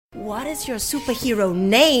What is your superhero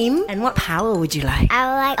name and what power would you like? I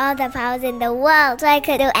would like all the powers in the world so I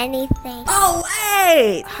could do anything. Oh,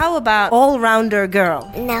 wait! How about all-rounder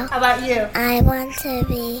girl? No. How about you? I want to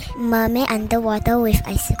be mermaid underwater with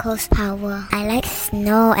icicles power. I like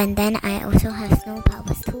snow and then I also have snow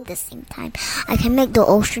powers too at the same time. I can make the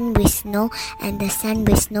ocean with snow and the sun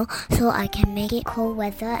with snow so I can make it cold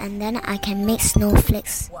weather and then I can make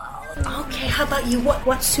snowflakes. Okay, how about you?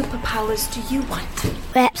 What superpowers do you want?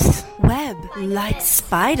 Webs. Web, like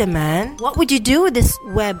Spider-Man. What would you do with this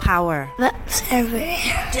web power? Webs everywhere.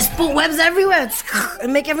 Just put webs everywhere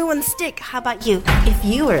and make everyone stick. How about you? If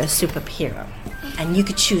you were a superhero and you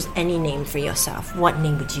could choose any name for yourself, what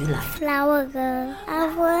name would you like? Flower girl. I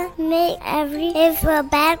would make if a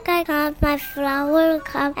bad guy comes, my flower will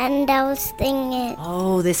come and I will sting it.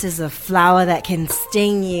 Oh, this is a flower that can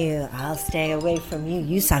sting you. I'll stay away from you.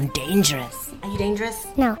 You sound dangerous. Are you dangerous?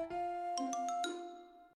 No.